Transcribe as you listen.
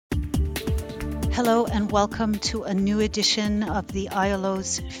Hello and welcome to a new edition of the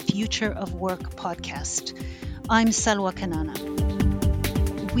ILO's Future of Work podcast. I'm Salwa Kanana.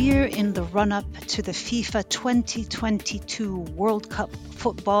 We're in the run-up to the FIFA 2022 World Cup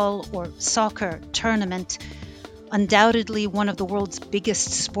football or soccer tournament, undoubtedly one of the world's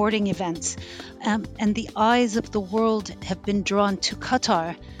biggest sporting events. And the eyes of the world have been drawn to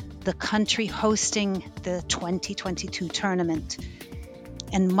Qatar, the country hosting the 2022 tournament.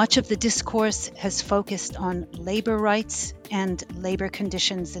 And much of the discourse has focused on labor rights and labor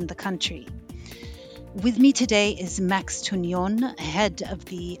conditions in the country. With me today is Max Tuñón, head of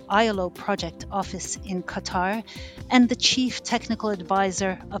the ILO Project Office in Qatar and the chief technical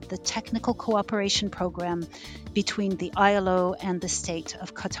advisor of the Technical Cooperation Program between the ILO and the State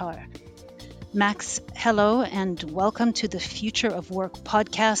of Qatar. Max, hello and welcome to the Future of Work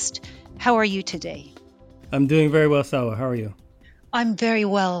podcast. How are you today? I'm doing very well, Sawa. How are you? I'm very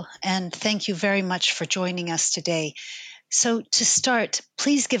well, and thank you very much for joining us today. So to start,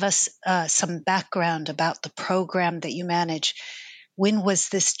 please give us some background about the program that you manage. When was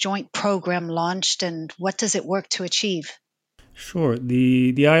this joint program launched, and what does it work to achieve? Sure.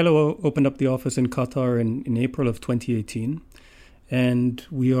 The ILO opened up the office in Qatar in April of 2018, and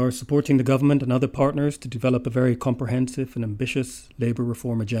we are supporting the government and other partners to develop a very comprehensive and ambitious labor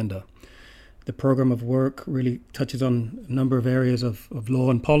reform agenda. The program of work really touches on a number of areas of law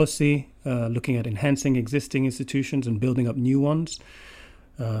and policy, looking at enhancing existing institutions and building up new ones,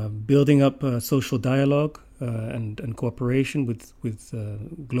 building up social dialogue and cooperation with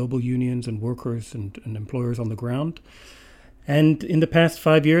global unions and workers and employers on the ground. And in the past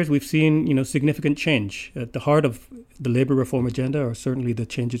 5 years, we've seen significant change. At the heart of the labor reform agenda are certainly the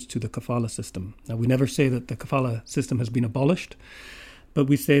changes to the kafala system. Now, we never say that the kafala system has been abolished, but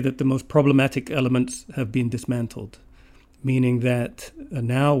we say that the most problematic elements have been dismantled, meaning that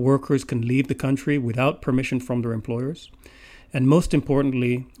now workers can leave the country without permission from their employers. And most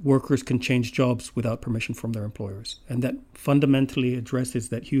importantly, workers can change jobs without permission from their employers. And that fundamentally addresses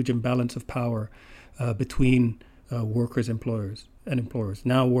that huge imbalance of power between workers, employers, and employers.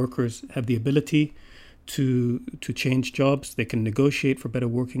 Now workers have the ability to change jobs. They can negotiate for better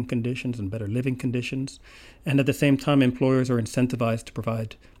working conditions and better living conditions. And at the same time, employers are incentivized to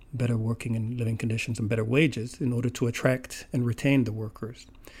provide better working and living conditions and better wages in order to attract and retain the workers.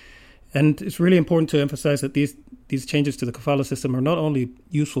 And it's really important to emphasize that these changes to the kafala system are not only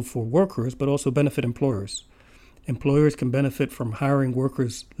useful for workers, but also benefit employers. Employers can benefit from hiring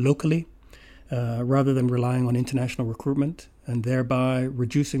workers locally rather than relying on international recruitment, and thereby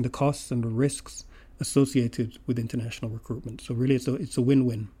reducing the costs and the risks associated with international recruitment. So really it's a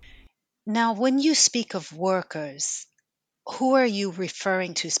win-win. Now, when you speak of workers, who are you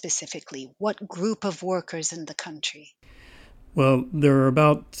referring to specifically? What group of workers in the country? Well, there are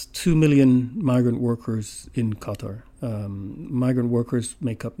about 2 million migrant workers in Qatar. Migrant workers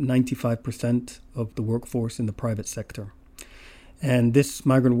make up 95% of the workforce in the private sector. And this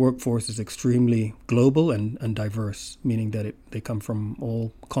migrant workforce is extremely global and diverse, meaning that they come from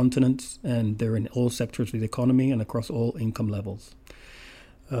all continents and they're in all sectors of the economy and across all income levels.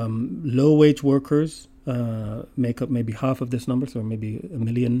 Low-wage workers make up maybe half of this number, so maybe 1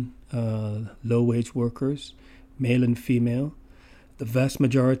 million low-wage workers, male and female. The vast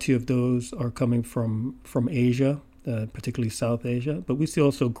majority of those are coming from Asia, particularly South Asia, but we see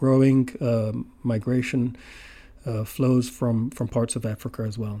also growing migration flows from parts of Africa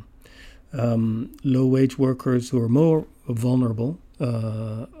as well. Low-wage workers who are more vulnerable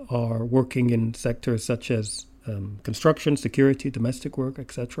are working in sectors such as construction, security, domestic work,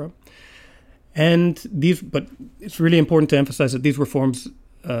 etc. But it's really important to emphasize that these reforms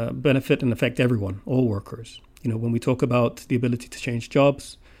benefit and affect everyone, all workers. When we talk about the ability to change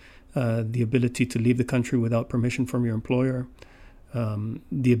jobs, the ability to leave the country without permission from your employer,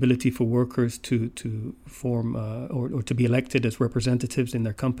 the ability for workers to form or to be elected as representatives in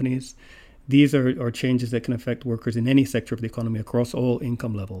their companies. These are changes that can affect workers in any sector of the economy across all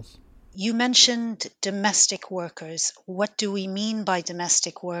income levels. You mentioned domestic workers. What do we mean by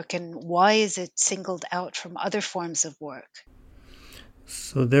domestic work, and why is it singled out from other forms of work?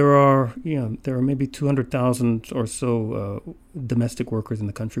 So there are maybe 200,000 or so domestic workers in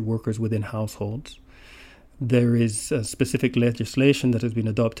the country, workers within households. There is a specific legislation that has been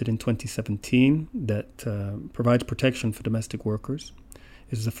adopted in 2017 that provides protection for domestic workers.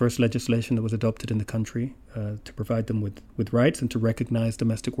 This is the first legislation that was adopted in the country to provide them with rights and to recognize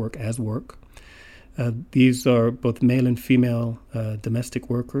domestic work as work. These are both male and female domestic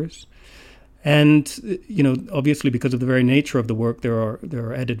workers. And, obviously because of the very nature of the work, there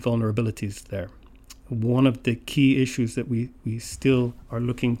are added vulnerabilities there. one of the key issues that we still are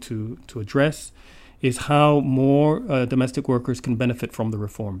looking to address is how more domestic workers can benefit from the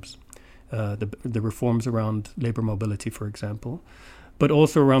reforms. The reforms around labor mobility, for example, but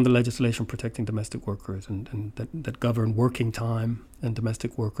also around the legislation protecting domestic workers and that govern working time and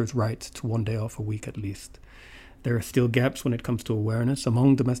domestic workers' rights to 1 day off a week at least. There are still gaps when it comes to awareness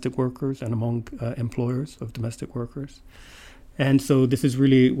among domestic workers and among employers of domestic workers. And so this is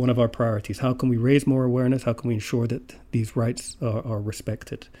really one of our priorities. How can we raise more awareness? How can we ensure that these rights are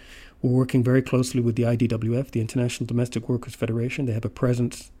respected? We're working very closely with the IDWF, the International Domestic Workers Federation. They have a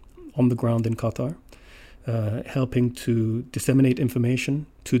presence on the ground in Qatar, helping to disseminate information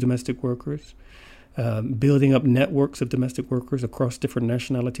to domestic workers, building up networks of domestic workers across different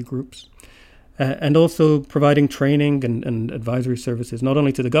nationality groups, and also providing training and advisory services, not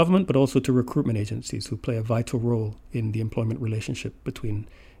only to the government, but also to recruitment agencies who play a vital role in the employment relationship between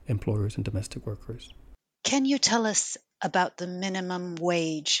employers and domestic workers. Can you tell us about the minimum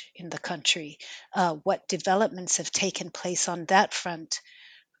wage in the country? What developments have taken place on that front?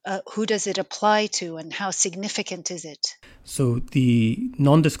 Who does it apply to, and how significant is it? So the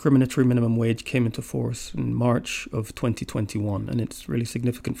non-discriminatory minimum wage came into force in March of 2021, and it's really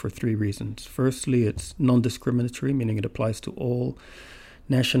significant for three reasons. Firstly, it's non-discriminatory, meaning it applies to all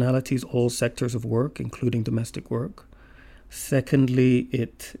nationalities, all sectors of work, including domestic work. Secondly,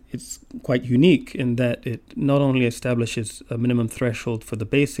 it's quite unique in that it not only establishes a minimum threshold for the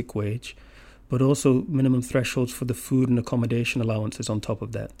basic wage, but also minimum thresholds for the food and accommodation allowances on top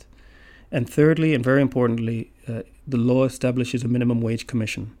of that. And thirdly, and very importantly, the law establishes a minimum wage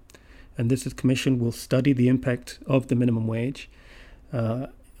commission. And this commission will study the impact of the minimum wage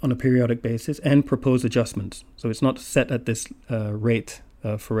on a periodic basis and propose adjustments. So it's not set at this rate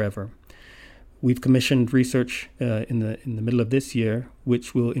forever. We've commissioned research in the middle of this year,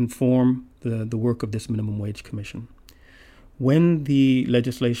 which will inform the work of this minimum wage commission. When the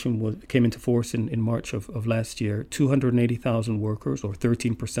legislation came into force in March of last year, 280,000 workers, or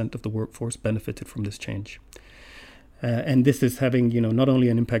 13% of the workforce, benefited from this change. And this is having, not only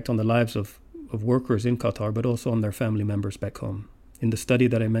an impact on the lives of workers in Qatar, but also on their family members back home. In the study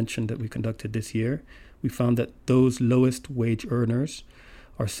that I mentioned that we conducted this year, we found that those lowest wage earners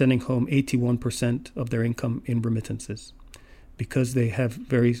are sending home 81% of their income in remittances. Because they have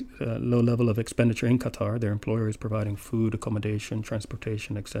very low level of expenditure in Qatar, their employer is providing food, accommodation,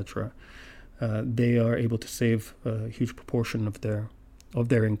 transportation, etc. They are able to save a huge proportion of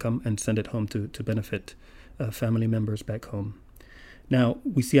their income and send it home to benefit family members back home. Now,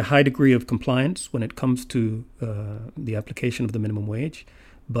 we see a high degree of compliance when it comes to the application of the minimum wage,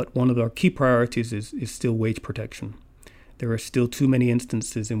 but one of our key priorities is still wage protection. There are still too many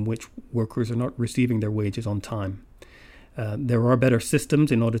instances in which workers are not receiving their wages on time. There are better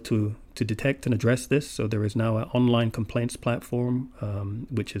systems in order to detect and address this. So there is now an online complaints platform,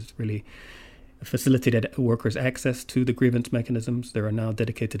 which has really facilitated workers' access to the grievance mechanisms. There are now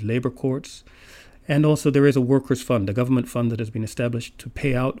dedicated labor courts. And also there is a workers' fund, a government fund that has been established to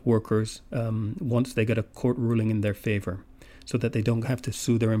pay out workers once they get a court ruling in their favor, so that they don't have to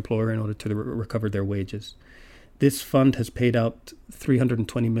sue their employer in order to recover their wages. This fund has paid out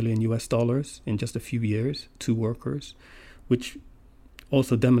 $320 million in just a few years to workers, which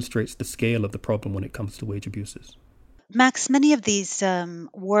also demonstrates the scale of the problem when it comes to wage abuses. Max, many of these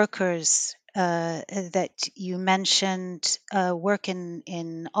workers that you mentioned work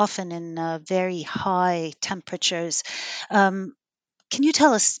often in very high temperatures. Can you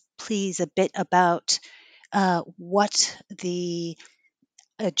tell us, please, a bit about what the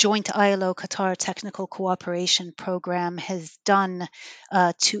joint ILO Qatar Technical Cooperation Program has done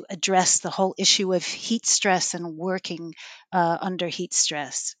to address the whole issue of heat stress and working under heat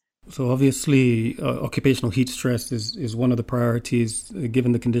stress? So obviously, occupational heat stress is one of the priorities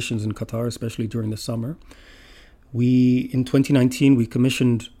given the conditions in Qatar, especially during the summer. In 2019, we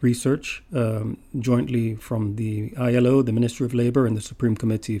commissioned research jointly from the ILO, the Ministry of Labour, and the Supreme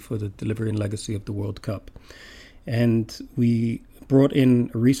Committee for the Delivery and Legacy of the World Cup. And we brought in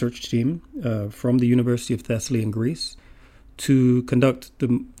a research team from the University of Thessaly in Greece to conduct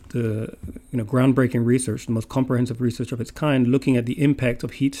the groundbreaking research, the most comprehensive research of its kind, looking at the impact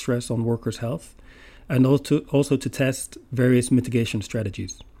of heat stress on workers' health, and also to test various mitigation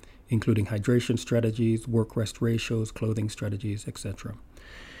strategies, including hydration strategies, work rest ratios, clothing strategies, etc.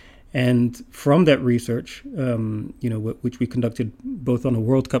 And from that research, which we conducted both on a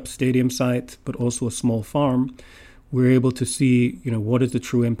World Cup stadium site, but also a small farm, we're able to see, what is the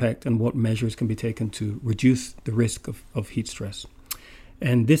true impact and what measures can be taken to reduce the risk of heat stress.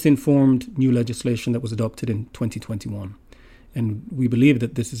 And this informed new legislation that was adopted in 2021. And we believe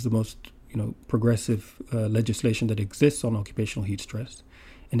that this is the most, progressive legislation that exists on occupational heat stress.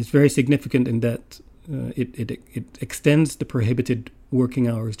 And it's very significant in that it extends the prohibited working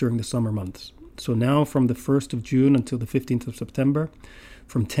hours during the summer months. So now from the 1st of June until the 15th of September,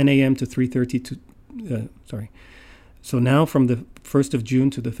 from 10 a.m. to 3:30 to, So now from the 1st of June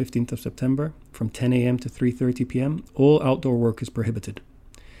to the 15th of September, from 10 a.m. to 3:30 p.m., all outdoor work is prohibited.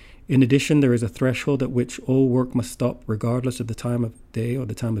 In addition, there is a threshold at which all work must stop regardless of the time of day or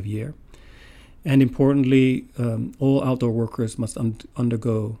the time of year. And importantly, all outdoor workers must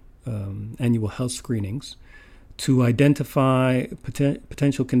undergo annual health screenings to identify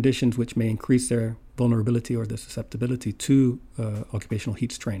potential conditions which may increase their vulnerability or their susceptibility to occupational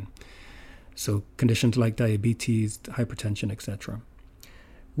heat strain. So conditions like diabetes, hypertension, etc.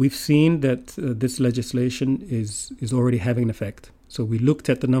 We've seen that this legislation is already having an effect. So we looked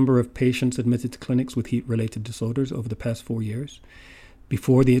at the number of patients admitted to clinics with heat-related disorders over the past 4 years,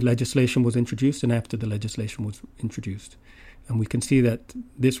 before the legislation was introduced and after the legislation was introduced. And we can see that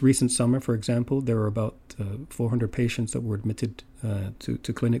this recent summer, for example, there were about 400 patients that were admitted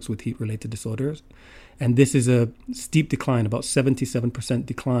to clinics with heat-related disorders. And this is a steep decline, about 77%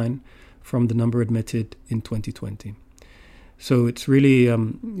 decline from the number admitted in 2020. So it's really,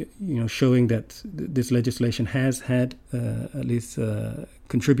 showing that this legislation has had at least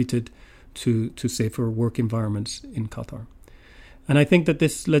contributed to safer work environments in Qatar. And I think that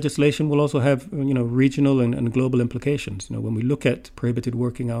this legislation will also have, regional and global implications. When we look at prohibited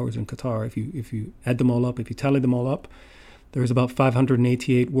working hours in Qatar, if you add them all up, if you tally them all up, there's about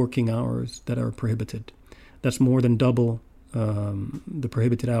 588 working hours that are prohibited. That's more than double the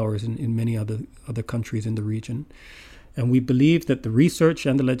prohibited hours in many other countries in the region. And we believe that the research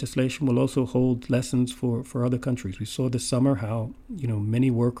and the legislation will also hold lessons for other countries. We saw this summer how, many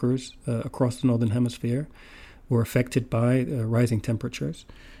workers across the Northern Hemisphere were affected by rising temperatures.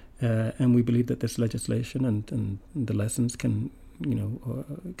 And we believe that this legislation and the lessons can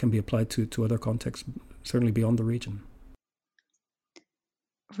be applied to other contexts, certainly beyond the region.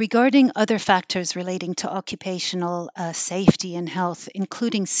 Regarding other factors relating to occupational safety and health,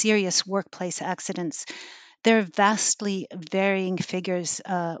 including serious workplace accidents, there are vastly varying figures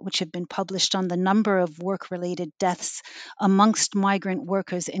which have been published on the number of work-related deaths amongst migrant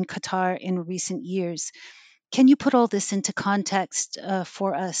workers in Qatar in recent years. Can you put all this into context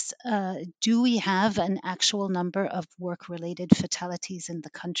for us? Do we have an actual number of work-related fatalities in the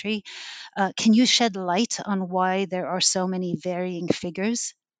country? Can you shed light on why there are so many varying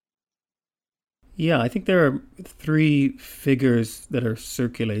figures? Yeah, I think there are 3 figures that are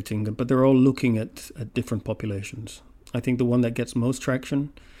circulating, but they're all looking at different populations. I think the one that gets most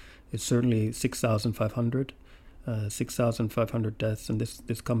traction is certainly 6,500. 6,500 deaths, and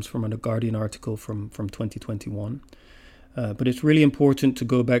this comes from a Guardian article from 2021. But it's really important to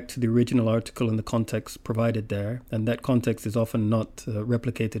go back to the original article and the context provided there, and that context is often not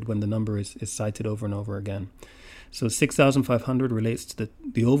replicated when the number is cited over and over again. So 6,500 relates to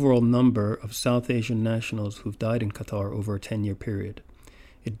the overall number of South Asian nationals who've died in Qatar over a 10-year period.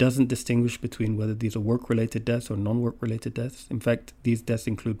 It doesn't distinguish between whether these are work-related deaths or non-work-related deaths. In fact, these deaths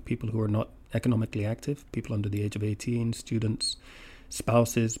include people who are not economically active, people under the age of 18, students,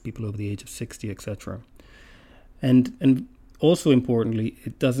 spouses, people over the age of 60, etc. And also importantly,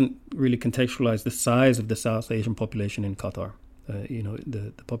 it doesn't really contextualize the size of the South Asian population in Qatar.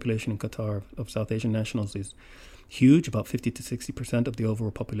 The population in Qatar of South Asian nationals is huge, about 50 to 60% of the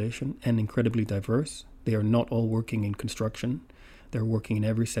overall population, and incredibly diverse. They are not all working in construction. They're working in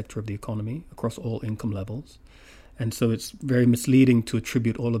every sector of the economy across all income levels. And so it's very misleading to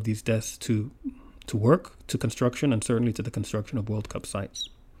attribute all of these deaths to work, to construction, and certainly to the construction of World Cup sites.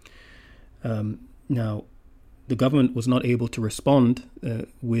 Now, the government was not able to respond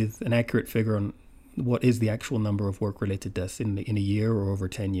with an accurate figure on what is the actual number of work-related deaths in a year or over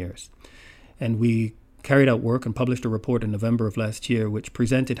 10 years. And we carried out work and published a report in November of last year which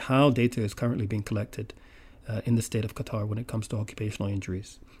presented how data is currently being collected in the state of Qatar when it comes to occupational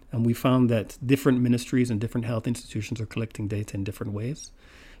injuries. And we found that different ministries and different health institutions are collecting data in different ways,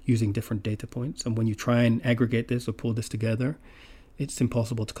 using different data points. And when you try and aggregate this or pull this together, it's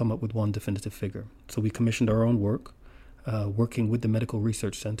impossible to come up with one definitive figure. So we commissioned our own work, working with the Medical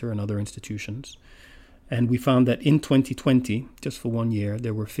Research Center and other institutions. And we found that in 2020, just for 1 year,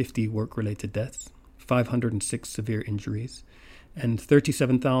 there were 50 work-related deaths, 506 severe injuries, and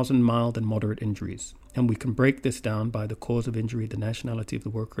 37,000 mild and moderate injuries. And we can break this down by the cause of injury, the nationality of the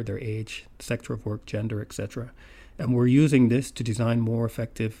worker, their age, sector of work, gender, etc. And we're using this to design more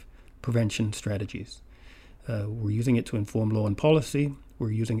effective prevention strategies. We're using it to inform law and policy.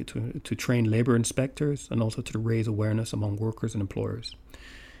 We're using it to train labor inspectors and also to raise awareness among workers and employers.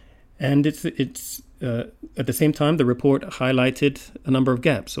 And it's at the same time, the report highlighted a number of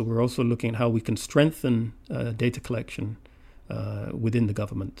gaps. So we're also looking at how we can strengthen data collection within the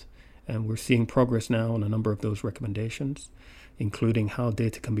government. And we're seeing progress now on a number of those recommendations, including how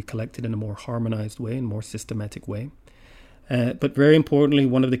data can be collected in a more harmonized way and more systematic way. But very importantly,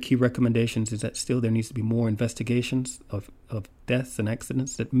 one of the key recommendations is that still there needs to be more investigations of deaths and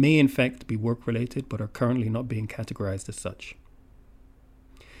accidents that may in fact be work-related but are currently not being categorized as such.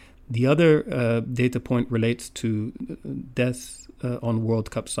 The other data point relates to deaths on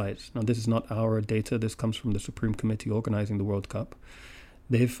World Cup sites. Now, this is not our data. This comes from the Supreme Committee organizing the World Cup.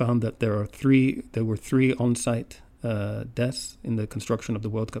 They've found that there were three on-site deaths in the construction of the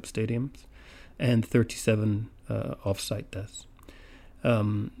World Cup stadiums and 37 off-site deaths.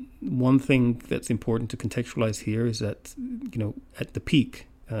 One thing that's important to contextualize here is that, at the peak,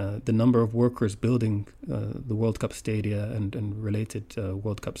 the number of workers building the World Cup stadia and related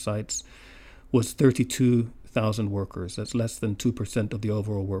World Cup sites was 32,000 workers. That's less than 2% of the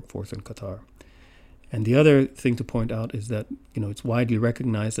overall workforce in Qatar. And the other thing to point out is that, it's widely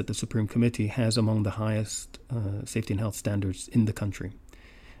recognized that the Supreme Committee has among the highest safety and health standards in the country.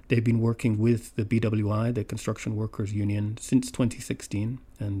 They've been working with the BWI, the Construction Workers Union, since 2016,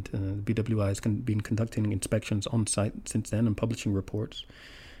 and the BWI has been conducting inspections on site since then and publishing reports.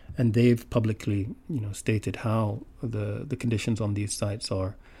 And they've publicly, stated how the conditions on these sites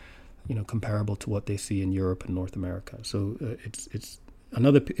are, comparable to what they see in Europe and North America. So it's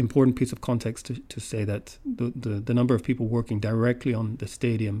another important piece of context to say that the number of people working directly on the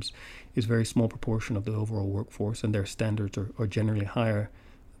stadiums is a very small proportion of the overall workforce, and their standards are generally higher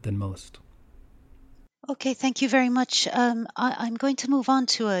than most. Okay, thank you very much. I'm going to move on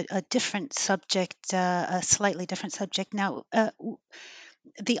to a different subject, a slightly different subject now.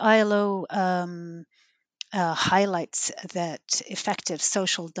 The ILO highlights that effective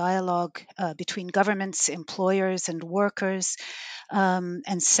social dialogue between governments, employers, and workers,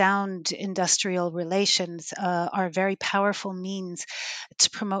 and sound industrial relations are very powerful means to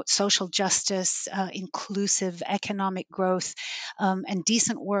promote social justice, inclusive economic growth, and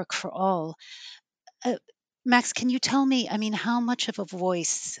decent work for all. Max, can you tell me, how much of a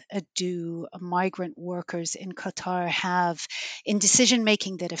voice do migrant workers in Qatar have in decision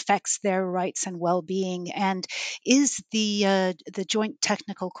making that affects their rights and well-being? And is the Joint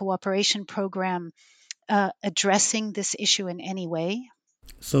Technical Cooperation Program addressing this issue in any way?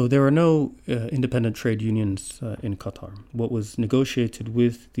 So there are no independent trade unions in Qatar. What was negotiated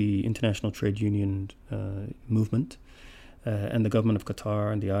with the international trade union movement and the government of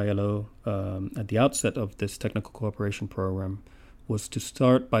Qatar and the ILO at the outset of this technical cooperation program was to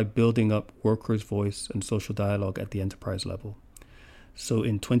start by building up workers' voice and social dialogue at the enterprise level. So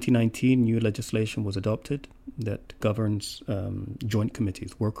in 2019, new legislation was adopted that governs joint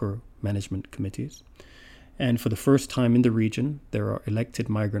committees, worker management committees. And for the first time in the region, there are elected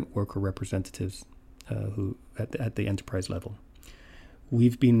migrant worker representatives who at the enterprise level.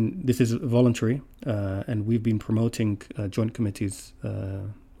 This is voluntary, and we've been promoting joint committees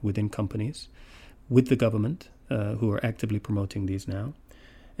within companies with the government, who are actively promoting these now,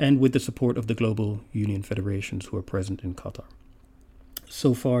 and with the support of the global union federations who are present in Qatar.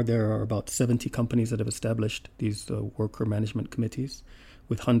 So far, there are about 70 companies that have established these worker management committees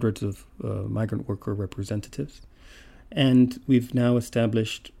with hundreds of migrant worker representatives. And we've now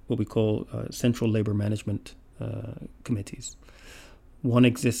established what we call central labor management committees. One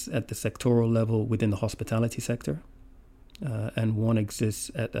exists at the sectoral level within the hospitality sector, and one exists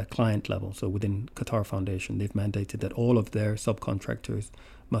at a client level. So within Qatar Foundation, they've mandated that all of their subcontractors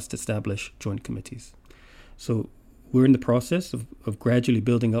must establish joint committees. So we're in the process of gradually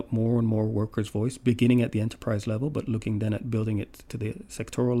building up more and more workers' voice, beginning at the enterprise level, but looking then at building it to the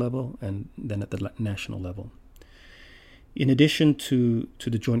sectoral level and then at the national level. In addition to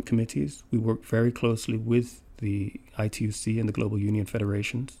the joint committees, we work very closely with the ITUC and the global union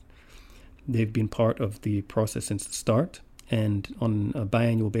federations. They've been part of the process since the start, and on a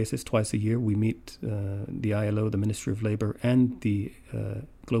biannual basis, twice a year, we meet the ILO, the Ministry of Labor, and the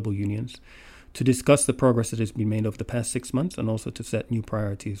global unions to discuss the progress that has been made over the past 6 months and also to set new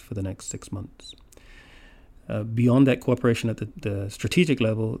priorities for the next 6 months. Beyond that cooperation at the strategic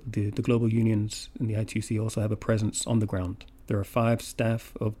level, the global unions and the ITUC also have a presence on the ground. There are 5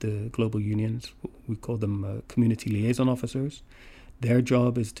 staff of the global unions. We call them community liaison officers. Their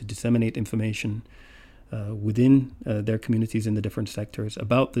job is to disseminate information within their communities in the different sectors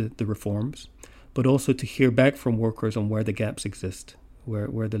about the reforms, but also to hear back from workers on where the gaps exist,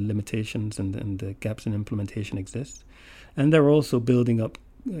 where the limitations and the gaps in implementation exist. And they're also building up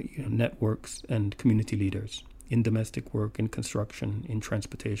networks and community leaders in domestic work, in construction, in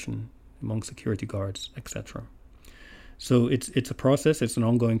transportation, among security guards, etc. So it's a process, it's an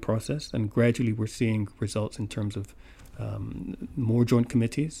ongoing process, and gradually we're seeing results in terms of more joint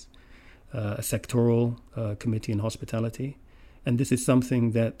committees, a sectoral committee in hospitality. And this is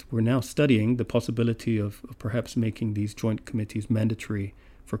something that we're now studying, the possibility of perhaps making these joint committees mandatory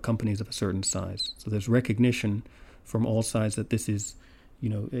for companies of a certain size. So there's recognition from all sides that this is,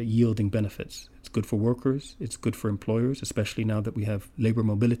 yielding benefits. It's good for workers, it's good for employers, especially now that we have labor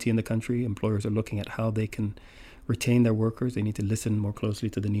mobility in the country. Employers are looking at how they can retain their workers. They need to listen more closely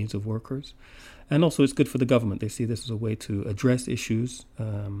to the needs of workers. And also it's good for the government. They see this as a way to address issues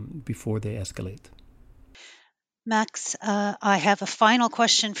before they escalate. Max, I have a final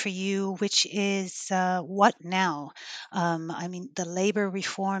question for you, which is what now? The labor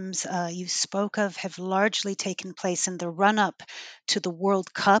reforms you spoke of have largely taken place in the run up to the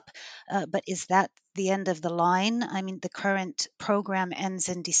World Cup, but is that the end of the line? The current program ends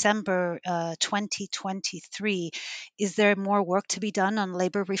in December 2023. Is there more work to be done on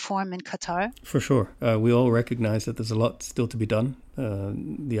labor reform in Qatar? For sure. We all recognize that there's a lot still to be done.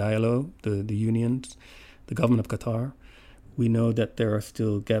 The ILO, the unions, the government of Qatar. We know that there are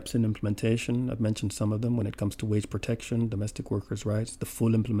still gaps in implementation. I've mentioned some of them when it comes to wage protection, domestic workers' rights, the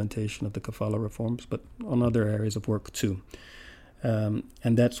full implementation of the kafala reforms, but on other areas of work too. And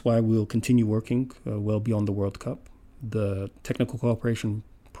that's why we'll continue working well beyond the World Cup. The technical cooperation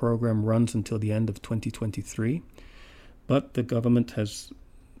program runs until the end of 2023, but the government has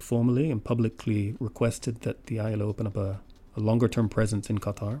formally and publicly requested that the ILO open up a longer-term presence in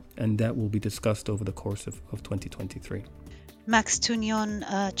Qatar, and that will be discussed over the course of 2023. Max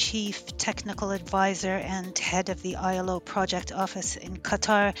Tuñón, Chief Technical Advisor and Head of the ILO Project Office in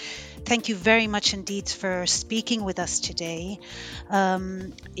Qatar, thank you very much indeed for speaking with us today.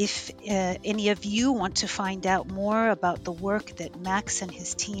 If any of you want to find out more about the work that Max and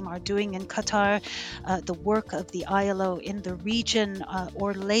his team are doing in Qatar, the work of the ILO in the region,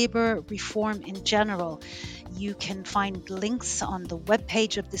 or labor reform in general, you can find links on the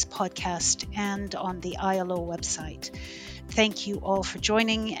webpage of this podcast and on the ILO website. Thank you all for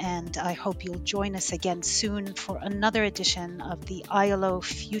joining, and I hope you'll join us again soon for another edition of the ILO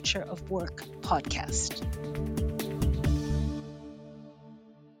Future of Work podcast.